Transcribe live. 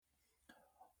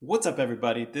What's up,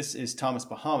 everybody? This is Thomas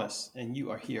Bahamas, and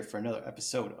you are here for another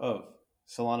episode of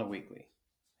Solana Weekly.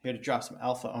 Here to drop some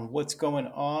alpha on what's going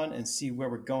on and see where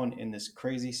we're going in this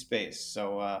crazy space.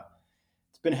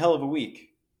 It's been a hell of a week.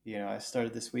 I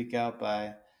started this week out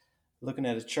by looking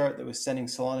at a chart that was sending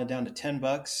Solana down to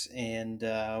 $10, and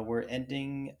we're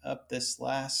ending up this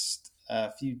last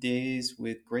few days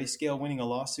with Grayscale winning a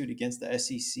lawsuit against the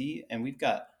SEC, and we've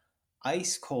got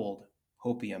ice cold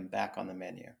hopium back on the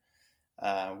menu.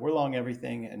 We're long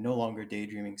everything and no longer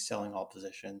daydreaming, selling all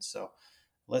positions. So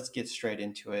let's get straight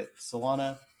into it.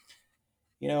 Solana,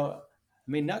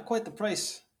 not quite the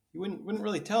price. You wouldn't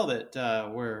really tell that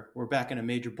we're back in a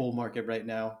major bull market right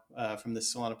now from the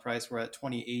Solana price. We're at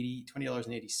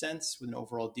 $20.80 with an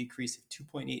overall decrease of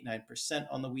 2.89%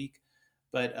 on the week,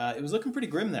 but it was looking pretty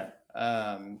grim there.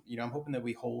 I'm hoping that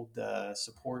we hold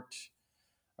support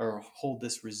or hold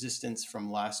this resistance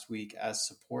from last week as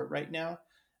support right now,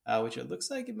 which it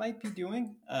looks like it might be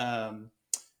doing.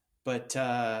 But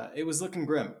it was looking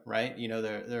grim, right?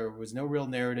 There was no real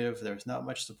narrative. There was not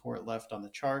much support left on the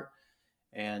chart.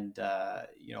 And,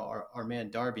 our man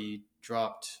Darby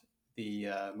dropped the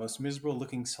most miserable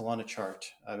looking Solana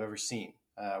chart I've ever seen,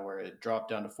 where it dropped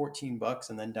down to $14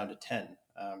 and then down to 10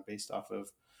 based off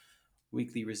of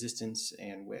weekly resistance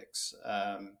and wicks.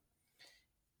 I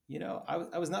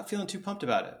was not feeling too pumped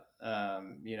about it. I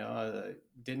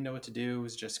didn't know what to do.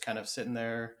 Was just kind of sitting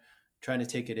there trying to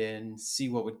take it in, see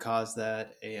what would cause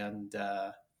that. And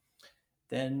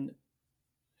then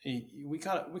we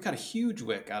got a huge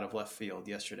wick out of left field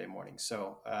yesterday morning.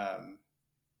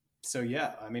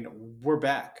 We're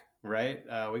back, right?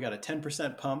 We got a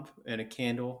 10% pump and a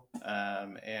candle,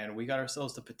 and we got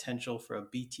ourselves the potential for a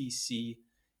BTC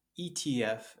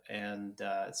ETF, and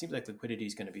it seems like liquidity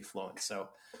is going to be flowing. So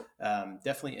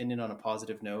definitely ending on a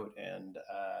positive note, and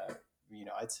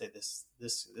I'd say this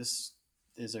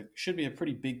should be a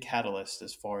pretty big catalyst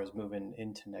as far as moving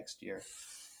into next year.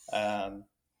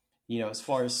 As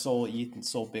far as Sol ETH and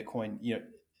Sol Bitcoin,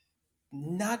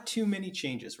 not too many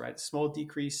changes, right? Small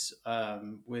decrease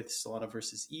with Solana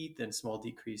versus ETH, and small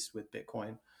decrease with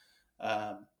Bitcoin.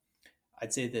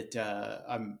 I'd say that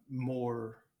I'm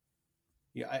more.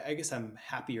 I guess I'm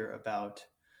happier about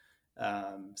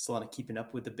Solana keeping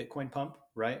up with the Bitcoin pump,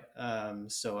 right?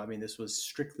 This was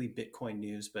strictly Bitcoin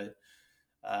news, but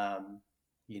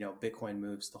Bitcoin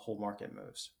moves, the whole market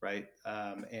moves, right?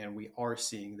 And we are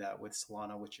seeing that with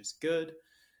Solana, which is good.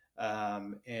 I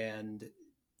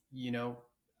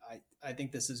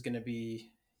think this is going to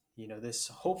be, this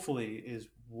hopefully is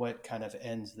what kind of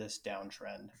ends this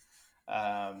downtrend.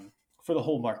 For the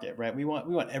whole market, right? We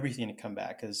want everything to come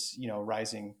back because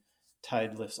rising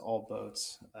tide lifts all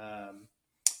boats.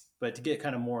 But to get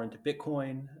kind of more into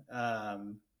Bitcoin,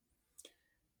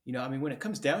 when it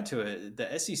comes down to it,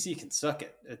 the SEC can suck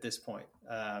it at this point.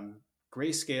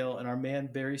 Grayscale and our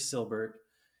man Barry Silbert,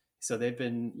 so they've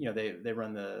been, they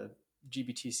run the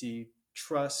GBTC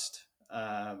Trust,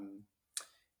 and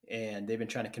they've been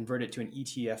trying to convert it to an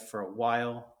ETF for a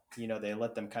while. They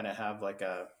let them kind of have like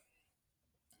a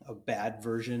bad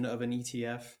version of an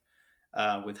ETF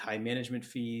with high management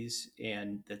fees,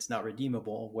 and that's not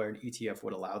redeemable, where an ETF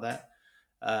would allow that.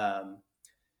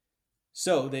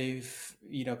 So they've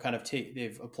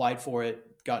they've applied for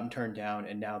it, gotten turned down,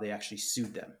 and now they actually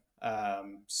sued them.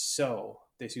 So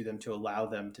they sued them to allow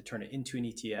them to turn it into an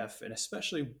ETF, and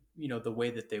especially the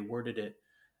way that they worded it.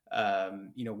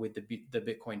 With the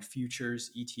Bitcoin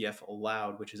futures ETF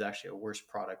allowed, which is actually a worse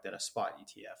product than a spot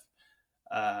ETF.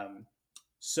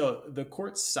 So the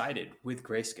court sided with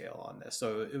Grayscale on this.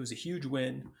 So it was a huge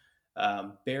win.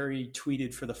 Barry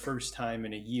tweeted for the first time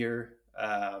in a year.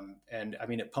 And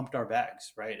it pumped our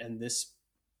bags, right? And this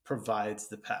provides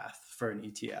the path for an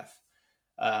ETF.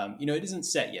 It isn't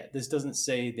set yet. This doesn't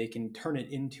say they can turn it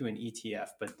into an ETF,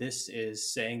 but this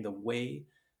is saying the way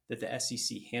that the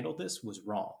SEC handled this was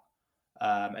wrong.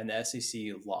 And the SEC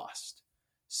lost.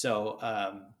 So,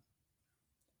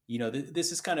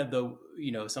 this is kind of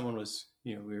someone was,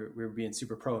 we were being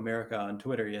super pro America on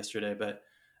Twitter yesterday, but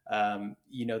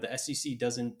the SEC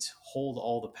doesn't hold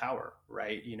all the power,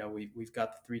 right? We've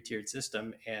got the three-tiered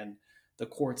system, and the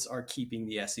courts are keeping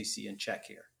the SEC in check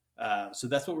here. So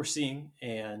that's what we're seeing.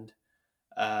 And,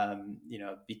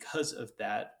 because of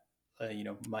that,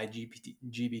 my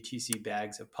GBTC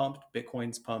bags have pumped,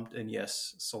 Bitcoin's pumped, and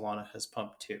yes, Solana has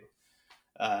pumped too.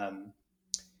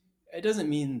 It doesn't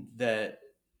mean that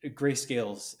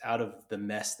Grayscale's out of the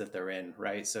mess that they're in,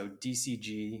 right? So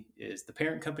DCG is the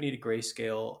parent company to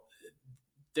Grayscale.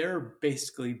 They're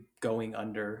basically going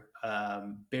under.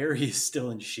 Barry is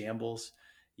still in shambles.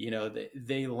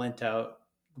 They lent out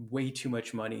way too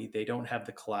much money. They don't have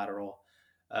the collateral.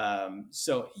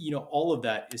 So all of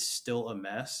that is still a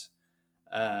mess.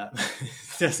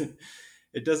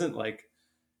 It doesn't like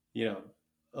you know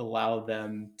allow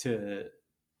them to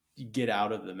get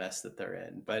out of the mess that they're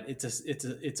in, but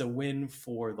it's a win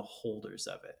for the holders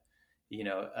of it. You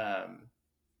know,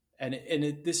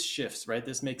 this shifts, right?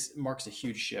 This marks a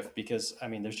huge shift because I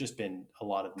mean, there's just been a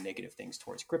lot of negative things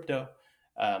towards crypto.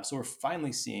 So we're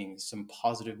finally seeing some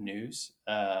positive news,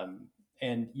 and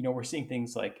we're seeing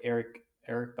things like Eric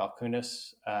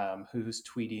Balkunas, who's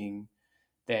tweeting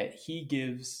that he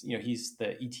gives, he's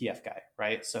the ETF guy,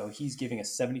 right? So he's giving a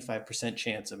 75%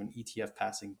 chance of an ETF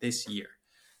passing this year,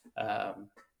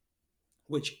 um,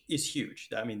 which is huge.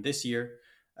 I mean, this year,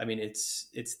 I mean, it's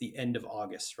the end of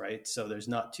August, right? So there's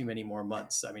not too many more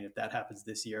months. I mean, if that happens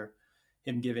this year,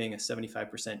 him giving a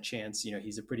 75% chance,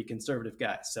 he's a pretty conservative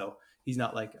guy. So he's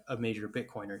not like a major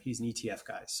Bitcoiner. He's an ETF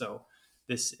guy. So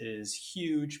this is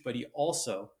huge, but he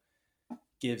also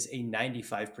gives a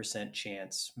 95%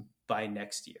 chance by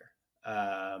next year.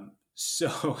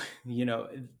 So,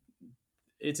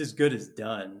 it's as good as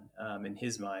done in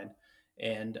his mind.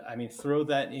 And I mean, throw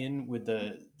that in with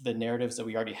the narratives that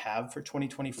we already have for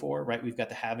 2024, right? We've got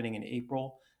the halving in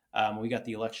April. We got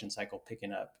the election cycle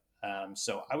picking up.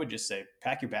 So I would just say,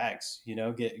 pack your bags.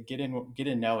 Get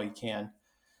in now while you can,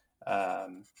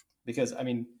 because I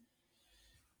mean,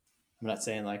 I'm not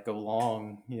saying like go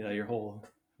long, your whole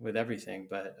with everything,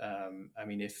 but I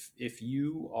mean, if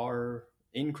you are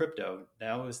in crypto,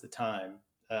 now is the time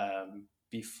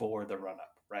before the run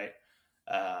up, right?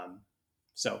 Um,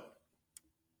 so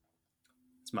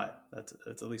that's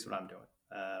at least what I'm doing.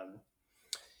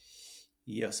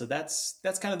 So that's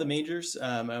kind of the majors.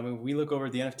 I mean, we look over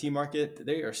at the NFT market;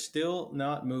 they are still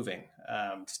not moving,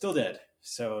 still dead.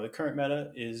 So the current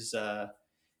meta is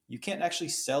you can't actually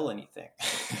sell anything.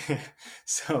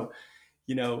 So,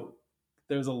 you know,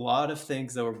 there's a lot of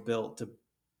things that were built to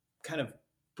kind of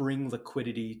bring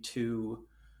liquidity to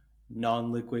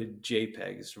non-liquid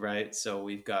JPEGs, right? So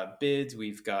we've got bids,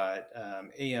 we've got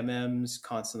AMMs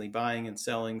constantly buying and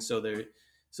selling. So there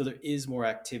is more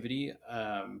activity,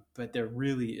 but there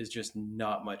really is just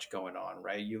not much going on,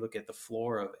 right? You look at the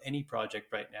floor of any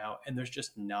project right now, and there's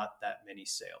just not that many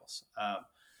sales.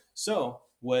 So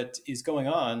what is going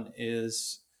on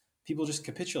is people just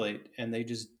capitulate and they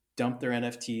just dump their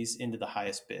NFTs into the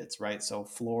highest bids, right? So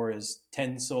floor is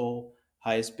 10 SOL,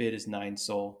 highest bid is 9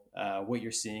 SOL. What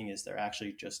you're seeing is they're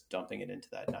actually just dumping it into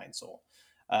that 9 SOL.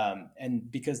 And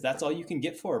because that's all you can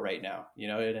get for it right now,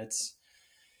 and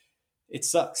it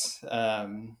sucks.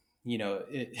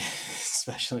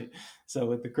 Especially so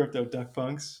with the crypto duck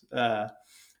punks,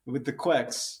 with the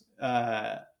quecks,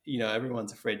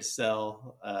 everyone's afraid to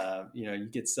sell. You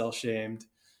get sell shamed,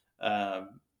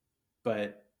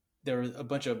 but there are a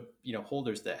bunch of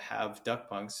holders that have duck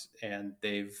punks, and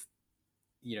they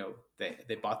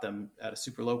bought them at a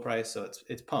super low price, so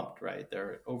it's pumped, right?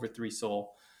 They're over 3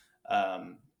 SOL.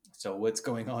 So what's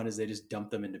going on is they just dump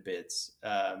them into bids.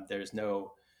 There's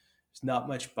not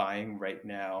much buying right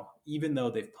now, even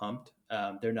though they've pumped.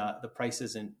 The price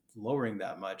isn't lowering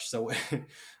that much. So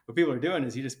what people are doing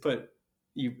is you just put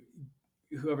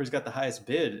whoever's got the highest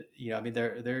bid. I mean,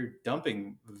 they're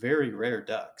dumping very rare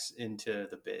ducks into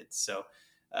the bids. So,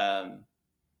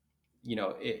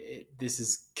 this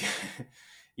is,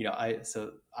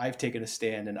 I've taken a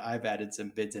stand and I've added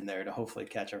some bids in there to hopefully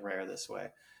catch a rare this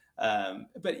way.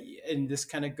 And this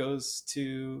kind of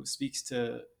speaks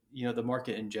to the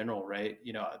market in general, right?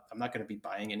 I'm not going to be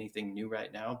buying anything new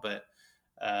right now, but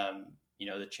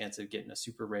the chance of getting a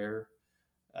super rare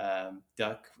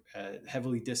duck,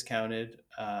 heavily discounted,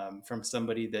 from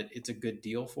somebody that it's a good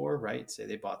deal for, right? Say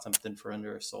they bought something for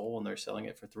under a SOL and they're selling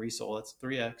it for 3 SOL, that's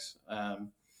 3x.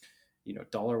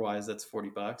 Dollar wise, that's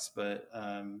 $40, but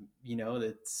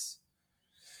it's,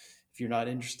 if you're not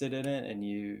interested in it and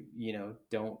you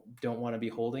don't want to be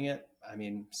holding it, I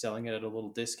mean, selling it at a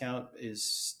little discount is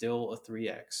still a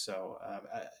 3x. So,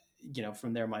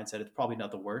 from their mindset, it's probably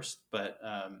not the worst, but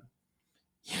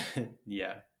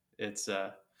yeah, it's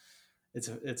a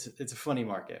funny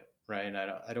market, right? And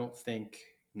I don't think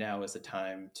now is the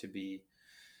time to be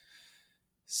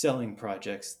selling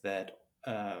projects that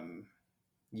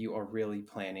you are really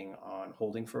planning on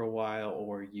holding for a while,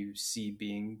 or you see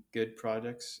being good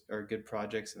projects in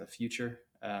the future,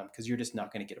 because you're just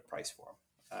not going to get a price for them.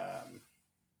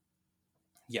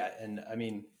 And I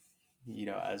mean,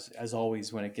 as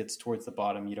always, when it gets towards the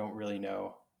bottom, you don't really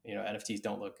know. NFTs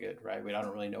don't look good, right? We don't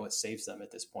really know what saves them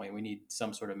at this point. We need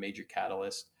some sort of major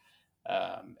catalyst,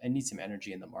 and need some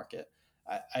energy in the market.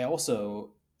 I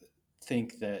also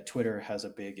think that Twitter has a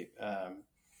big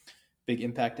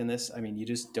impact in this. I mean, you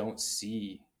just don't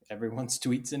see everyone's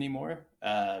tweets anymore.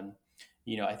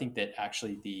 I think that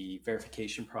actually the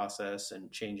verification process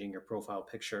and changing your profile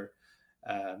picture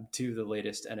to the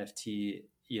latest NFT,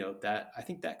 that I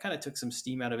think that kind of took some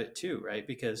steam out of it too, right?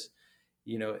 Because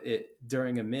it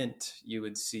during a mint, you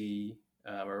would see,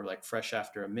 or like fresh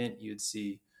after a mint, you'd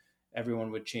see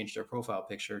everyone would change their profile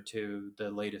picture to the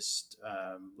latest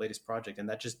project, and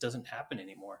that just doesn't happen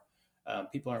anymore.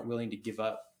 People aren't willing to give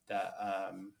up that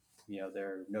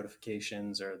their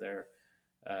notifications or their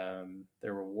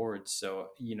rewards. So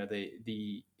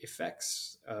the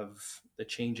effects of the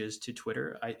changes to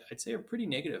Twitter, I'd say, are pretty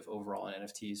negative overall in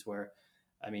NFTs. Where,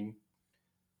 I mean,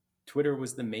 Twitter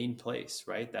was the main place,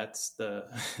 right? That's the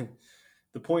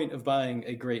the point of buying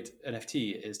a great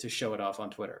NFT is to show it off on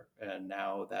Twitter, and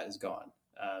now that is gone.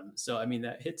 So I mean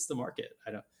that hits the market.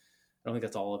 I don't think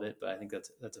that's all of it, but I think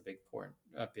that's a big point,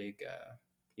 a big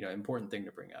important thing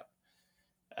to bring up.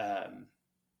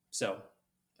 So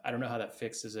I don't know how that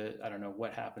fixes it. I don't know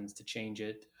what happens to change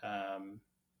it, but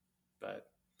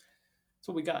that's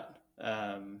what we got.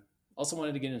 Also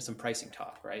wanted to get into some pricing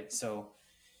talk, right? So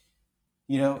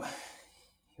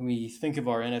we think of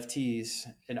our NFTs,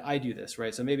 and I do this,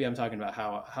 right? So maybe I'm talking about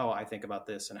how I think about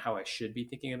this and how I should be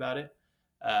thinking about it.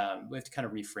 We have to kind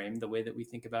of reframe the way that we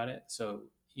think about it. So,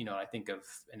 I think of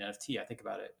an NFT, I think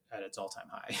about it at its all-time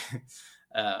high.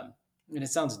 And it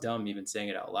sounds dumb even saying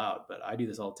it out loud, but I do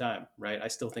this all the time, right? I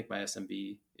still think my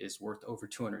SMB is worth over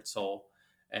 200 SOL,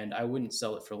 and I wouldn't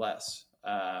sell it for less.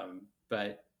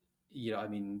 But, I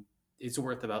mean, it's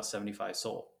worth about 75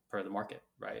 SOL per the market,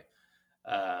 right?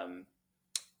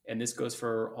 And this goes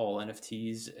for all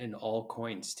NFTs and all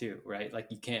coins too, right? Like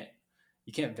you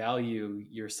can't value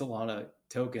your Solana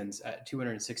tokens at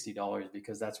 $260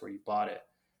 because that's where you bought it.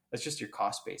 That's just your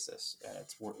cost basis, and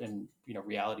it's worth, in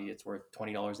reality, it's worth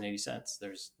 $20.80.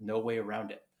 There's no way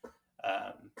around it.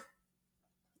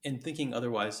 And thinking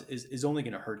otherwise is only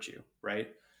going to hurt you, right?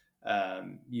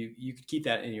 You could keep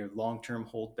that in your long-term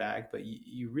hold bag, but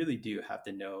you really do have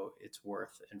to know its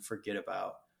worth and forget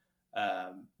about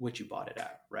what you bought it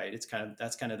at, right?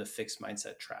 That's kind of the fixed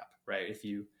mindset trap, right? If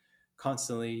you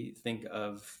constantly think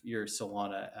of your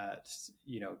Solana at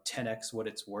 10x what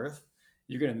it's worth,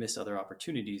 you're going to miss other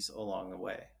opportunities along the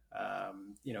way.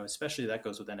 Especially that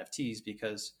goes with NFTs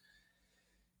because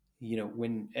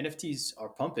when NFTs are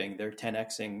pumping, they're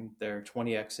 10xing, they're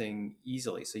 20xing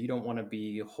easily. So you don't want to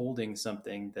be holding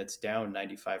something that's down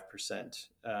 95%,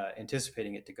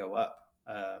 anticipating it to go up.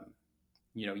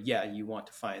 You want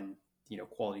to find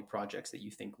quality projects that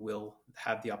you think will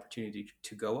have the opportunity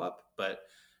to go up, but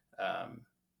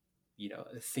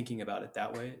thinking about it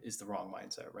that way is the wrong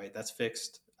mindset, right? That's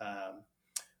fixed.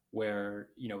 Where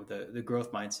the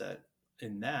growth mindset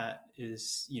in that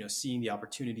is seeing the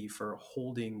opportunity for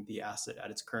holding the asset at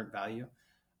its current value.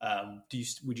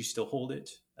 Would you still hold it?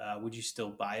 Would you still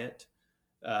buy it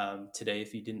today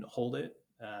if you didn't hold it?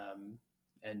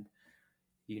 And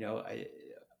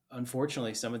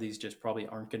unfortunately, some of these just probably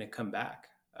aren't going to come back.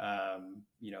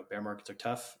 Bear markets are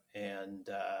tough, and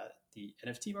the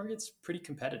NFT market's pretty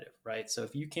competitive, right? So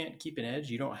if you can't keep an edge,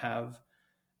 you don't have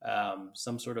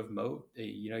some sort of moat,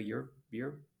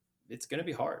 it's going to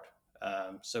be hard.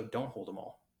 So don't hold them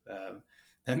all.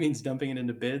 That means dumping it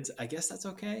into bids. I guess that's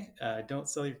okay. Don't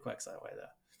sell your quecks that way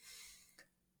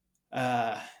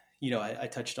though. I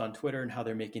touched on Twitter and how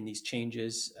they're making these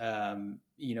changes.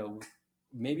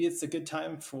 Maybe it's a good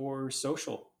time for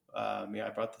social.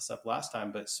 I brought this up last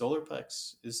time, but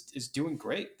Solarplex is doing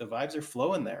great. The vibes are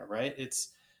flowing there, right? It's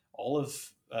all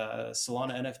of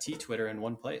Solana NFT Twitter in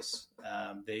one place.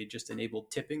 They just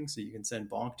enabled tipping, so you can send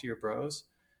bonk to your bros.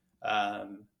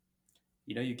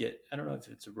 You get, I don't know if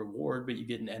it's a reward, but you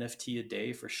get an NFT a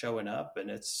day for showing up, and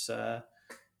it's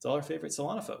all our favorite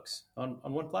Solana folks on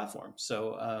one platform.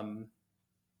 So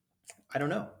I don't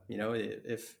know,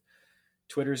 if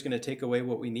Twitter is going to take away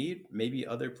what we need, maybe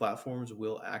other platforms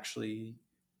will actually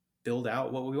build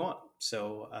out what we want.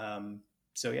 So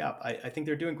yeah, I think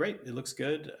they're doing great. It looks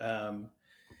good.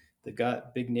 They've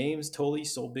got big names. Totally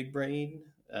sold Big Brain.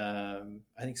 I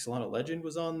think Solana Legend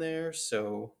was on there.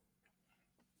 So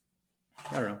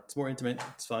I don't know. It's more intimate.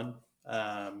 It's fun.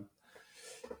 I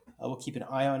will keep an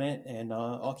eye on it, and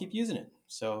I'll keep using it.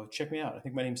 So check me out. I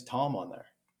think my name's Tom on there.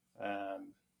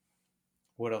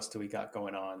 What else do we got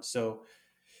going on? So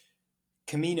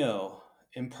Camino,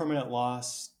 impermanent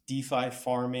loss, DeFi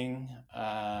farming.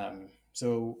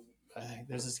 So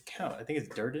there's this account. I think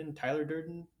it's Durden, Tyler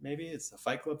Durden, maybe. It's a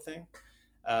Fight Club thing.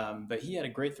 But he had a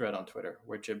great thread on Twitter,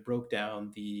 which it broke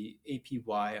down the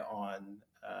APY on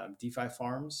DeFi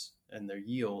farms and their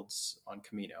yields on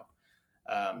Camino.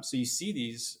 So you see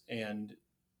these, and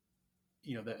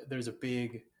there's a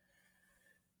big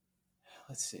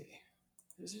let's see.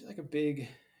 There's like a big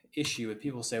issue with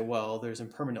people say, well, there's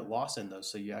impermanent loss in those,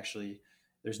 so you actually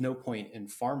there's no point in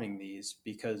farming these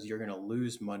because you're going to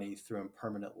lose money through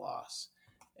impermanent loss.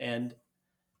 And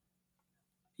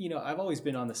I've always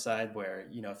been on the side where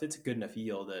if it's a good enough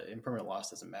yield, impermanent loss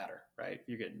doesn't matter, right?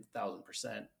 You're getting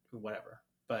 1,000%, whatever.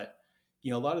 But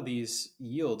a lot of these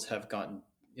yields have gotten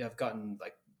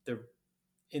like they're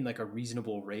in like a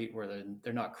reasonable rate where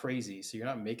they're not crazy, so you're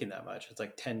not making that much. It's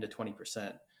like 10 to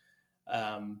 20%.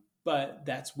 But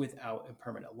that's without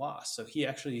impermanent loss. So he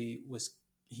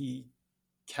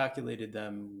calculated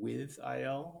them with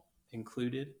IL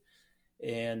included,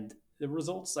 and the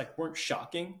results like weren't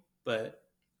shocking, but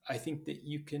I think that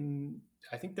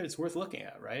I think that it's worth looking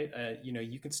at, right?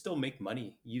 You can still make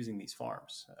money using these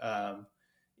farms.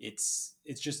 It's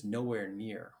just nowhere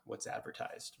near what's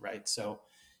advertised, right? So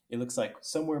it looks like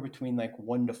somewhere between like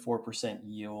 1 to 4%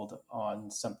 yield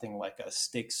on something like a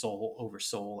stake sol over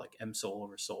sol, like M sol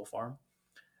over sol farm.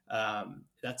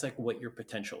 That's like what your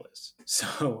potential is.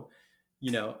 So,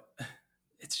 you know,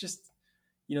 it's just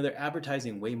they're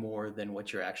advertising way more than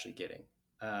what you're actually getting.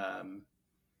 Um,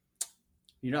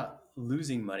 you're not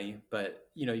losing money, but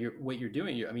what you're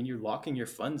doing. You're locking your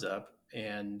funds up,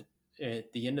 and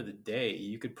at the end of the day,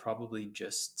 you could probably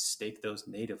just stake those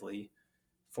natively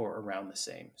for around the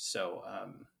same. So I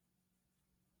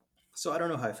don't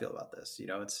know how I feel about this.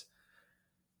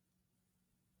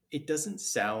 It doesn't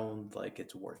sound like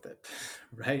it's worth it,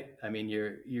 right?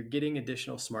 You're getting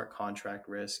additional smart contract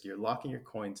risk. You're locking your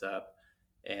coins up,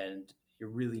 and you're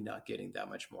really not getting that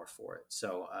much more for it.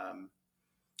 So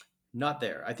not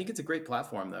there. I think it's a great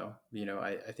platform, though.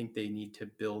 I think they need to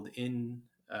build in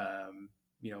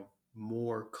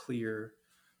more clear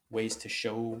ways to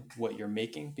show what you're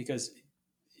making, because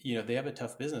they have a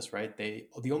tough business, right?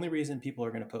 The only reason people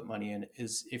are going to put money in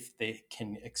is if they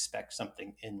can expect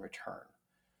something in return.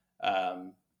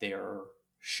 They are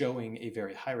showing a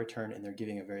very high return and they're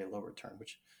giving a very low return,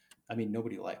 which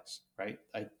nobody likes, right?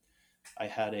 I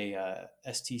had a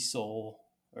ST Sol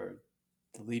or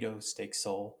the Lido stake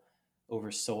Sol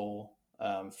over Sol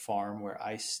farm where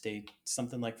I staked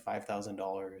something like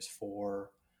 $5,000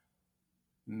 for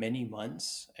many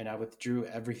months, and I withdrew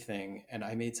everything and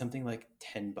I made something like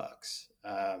 $10.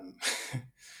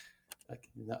 Like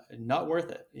not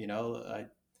worth it. I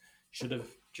should have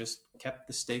just kept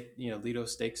the stake, Lido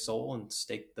stake Sol and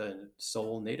staked the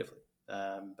Sol natively.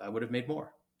 I would have made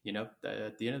more.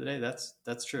 At the end of the day,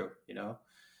 that's true.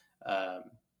 Um,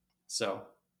 so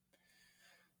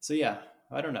yeah,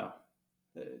 I don't know.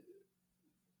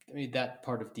 That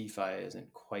part of DeFi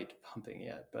isn't quite pumping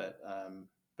yet, but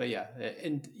yeah,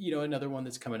 and another one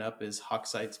that's coming up is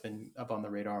Hawksite's been up on the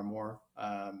radar more.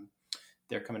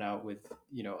 They're coming out with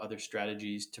other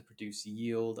strategies to produce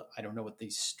yield. I don't know what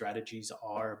these strategies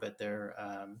are, but they're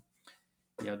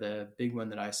the big one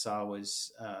that I saw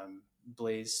was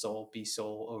Blaze Sol B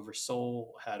Sol over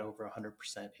Sol had over 100%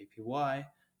 APY,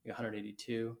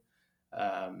 182.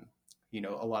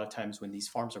 A lot of times when these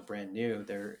farms are brand new,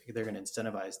 they're going to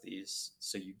incentivize these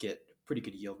so you get pretty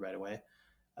good yield right away.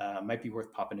 Might be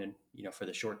worth popping in, for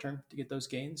the short term to get those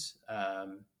gains.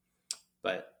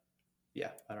 But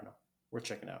yeah, I don't know. Worth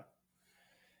checking out.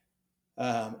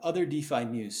 Other DeFi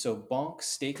news. So Bonk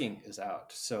staking is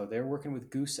out. So they're working with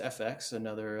Goose FX,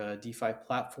 another DeFi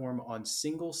platform, on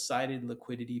single-sided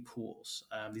liquidity pools.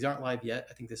 These aren't live yet.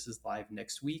 I think this is live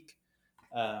next week.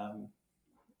 And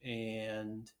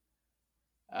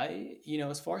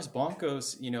as far as Bonk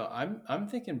goes, I'm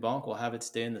thinking Bonk will have its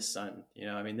day in the sun.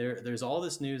 There's all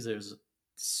this news. There's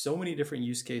so many different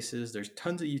use cases. There's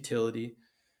tons of utility.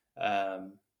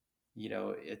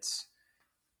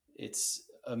 It's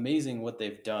amazing what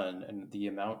they've done and the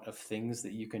amount of things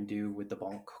that you can do with the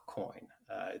Bonk coin.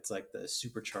 It's like the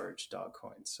supercharged dog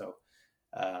coin. So,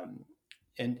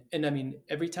 and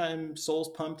every time Sol's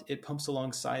pumped, it pumps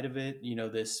alongside of it.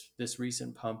 This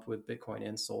recent pump with Bitcoin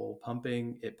and Sol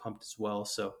pumping, it pumped as well.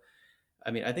 So,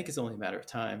 I think it's only a matter of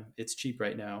time. It's cheap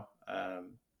right now.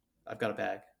 I've got a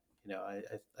bag.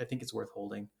 I think it's worth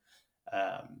holding.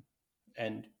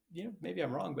 And maybe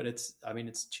I'm wrong, but it's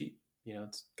cheap.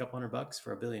 It's a couple $100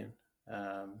 for $1 billion.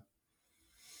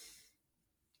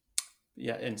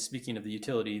 Yeah, and speaking of the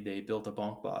utility, they built a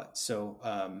Bonk bot. So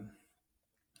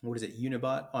what is it?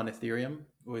 Unibot on Ethereum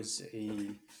was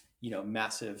a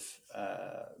massive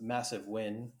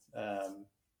win.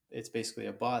 It's basically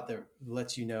a bot that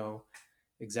lets you know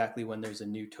exactly when there's a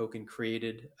new token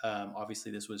created.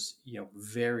 Obviously, this was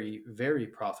very, very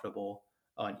profitable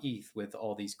on ETH with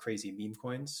all these crazy meme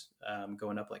coins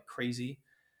going up like crazy.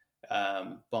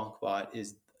 Bonkbot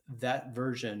is that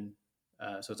version.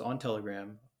 So it's on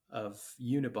Telegram. of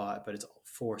Unibot, but it's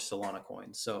for Solana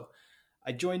coins. So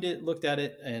I joined it, looked at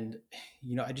it, and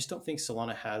I just don't think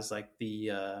Solana has like the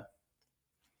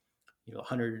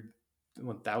 100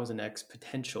 1000x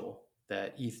potential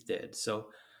that ETH did. So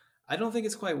I don't think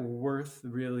it's quite worth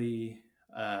really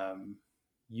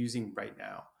using right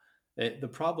now. The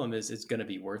problem is it's going to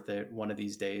be worth it one of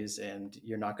these days, and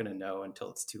you're not going to know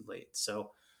until it's too late.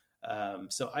 So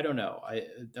I don't know. I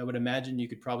would imagine you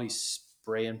could probably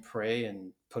spray and pray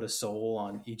and put a soul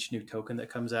on each new token that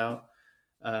comes out.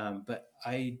 But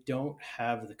I don't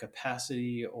have the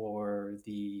capacity or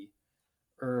the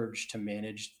urge to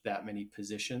manage that many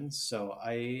positions. So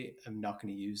I am not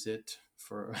going to use it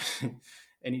for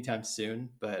anytime soon.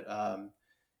 But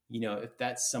if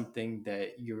that's something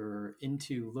that you're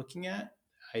into looking at,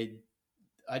 I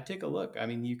I'd take a look. I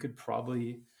mean, you could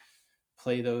probably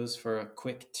play those for a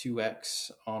quick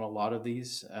 2x on a lot of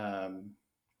these.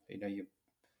 You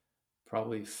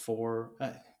probably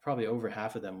probably over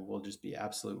half of them will just be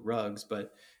absolute rugs,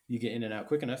 but you get in and out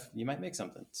quick enough, you might make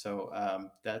something. So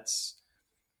that's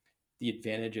the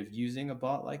advantage of using a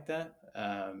bot like that.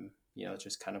 It's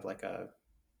just kind of like a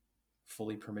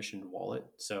fully permissioned wallet.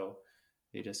 So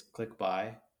you just click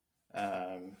buy.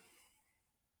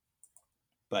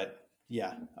 But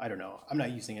yeah, I don't know. I'm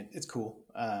not using it. It's cool.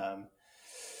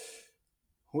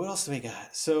 What else do we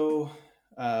got? So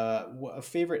a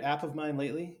favorite app of mine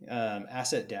lately,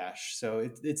 Asset Dash. So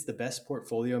it's the best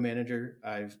portfolio manager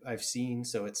I've seen.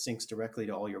 So it syncs directly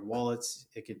to all your wallets.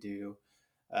 It could do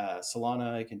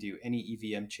Solana. It can do any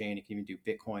EVM chain. It can even do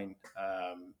Bitcoin.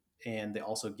 And they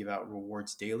also give out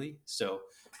rewards daily. So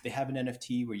they have an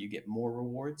NFT where you get more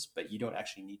rewards, but you don't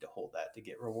actually need to hold that to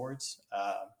get rewards.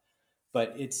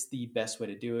 But it's the best way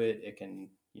to do it. It can,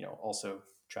 also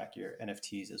track your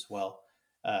NFTs as well.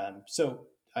 So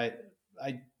I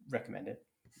recommend it.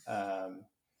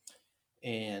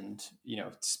 And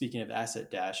speaking of Asset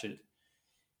Dash,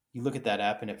 you look at that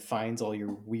app and it finds all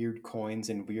your weird coins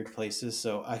in weird places.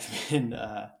 So I've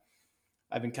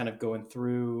been kind of going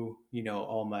through,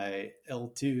 all my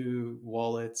L2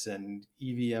 wallets and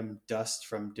EVM dust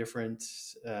from different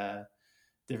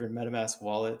MetaMask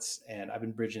wallets, and I've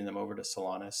been bridging them over to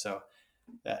Solana. So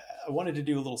I wanted to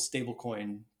do a little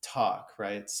stablecoin talk,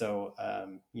 right? So,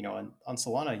 on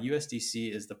Solana,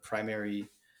 USDC is the primary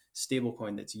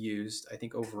stablecoin that's used. I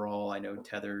think overall, I know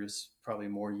Tether is probably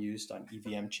more used on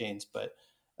EVM chains, but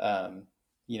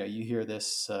you hear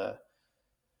this,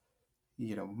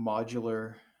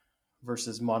 modular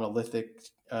versus monolithic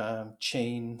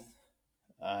chain,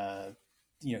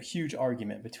 huge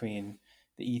argument between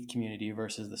the ETH community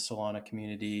versus the Solana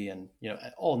community, and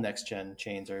all next gen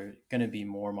chains are going to be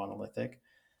more monolithic.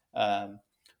 But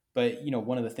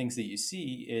one of the things that you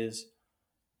see is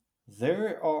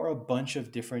there are a bunch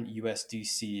of different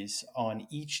USDCs on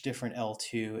each different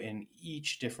L2 in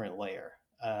each different layer,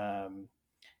 and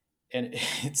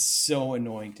it's so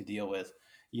annoying to deal with.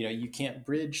 You can't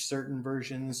bridge certain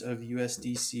versions of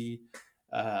USDC.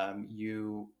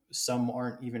 Some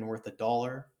aren't even worth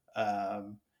 $1.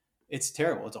 It's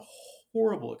terrible. It's a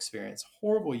horrible experience,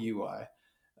 horrible UI.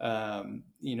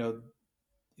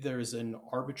 There's an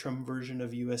Arbitrum version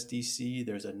of USDC.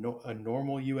 There's a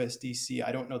normal USDC.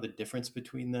 I don't know the difference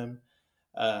between them.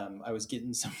 I was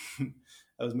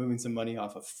I was moving some money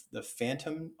off of the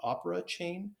Phantom Opera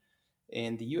chain,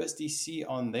 and the USDC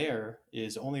on there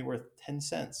is only worth 10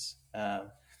 cents.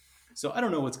 So I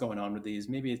don't know what's going on with these.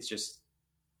 Maybe it's just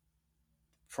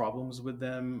problems with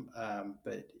them.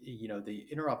 But the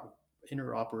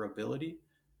interoperability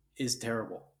is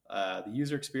terrible. The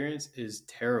user experience is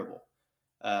terrible.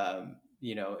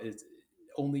 It's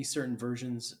only certain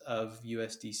versions of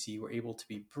USDC were able to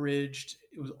be bridged.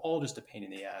 It was all just a pain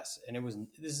in the ass, and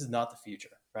this is not the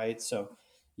future, right? So,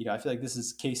 I feel like this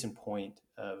is case in point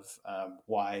of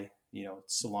why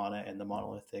Solana and the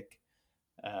monolithic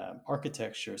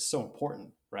architecture is so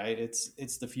important, right?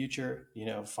 It's the future.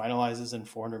 Finalizes in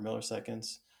 400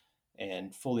 milliseconds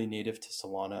and fully native to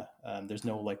Solana. There's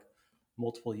no like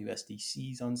multiple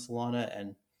USDCs on Solana,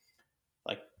 and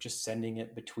like just sending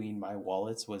it between my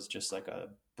wallets was just like a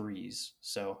breeze.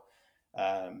 So,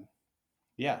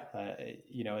 yeah,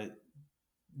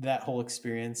 that whole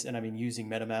experience, and I mean, using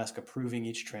MetaMask, approving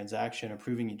each transaction,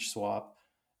 approving each swap,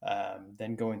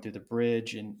 then going through the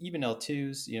bridge, and even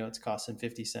L2s, it's costing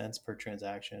 50 cents per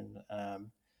transaction. I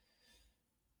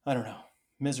don't know,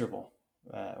 miserable.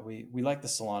 We like the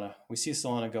Solana. We see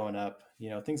Solana going up.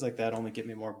 Things like that only get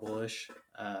me more bullish.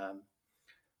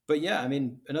 But yeah, I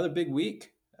mean, another big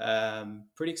week.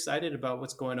 Pretty excited about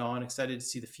what's going on. Excited to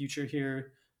see the future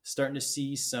here. starting to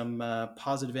see some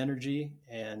positive energy,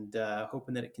 and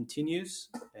hoping that it continues.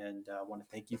 And I want to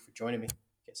thank you for joining me.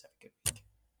 You guys have a good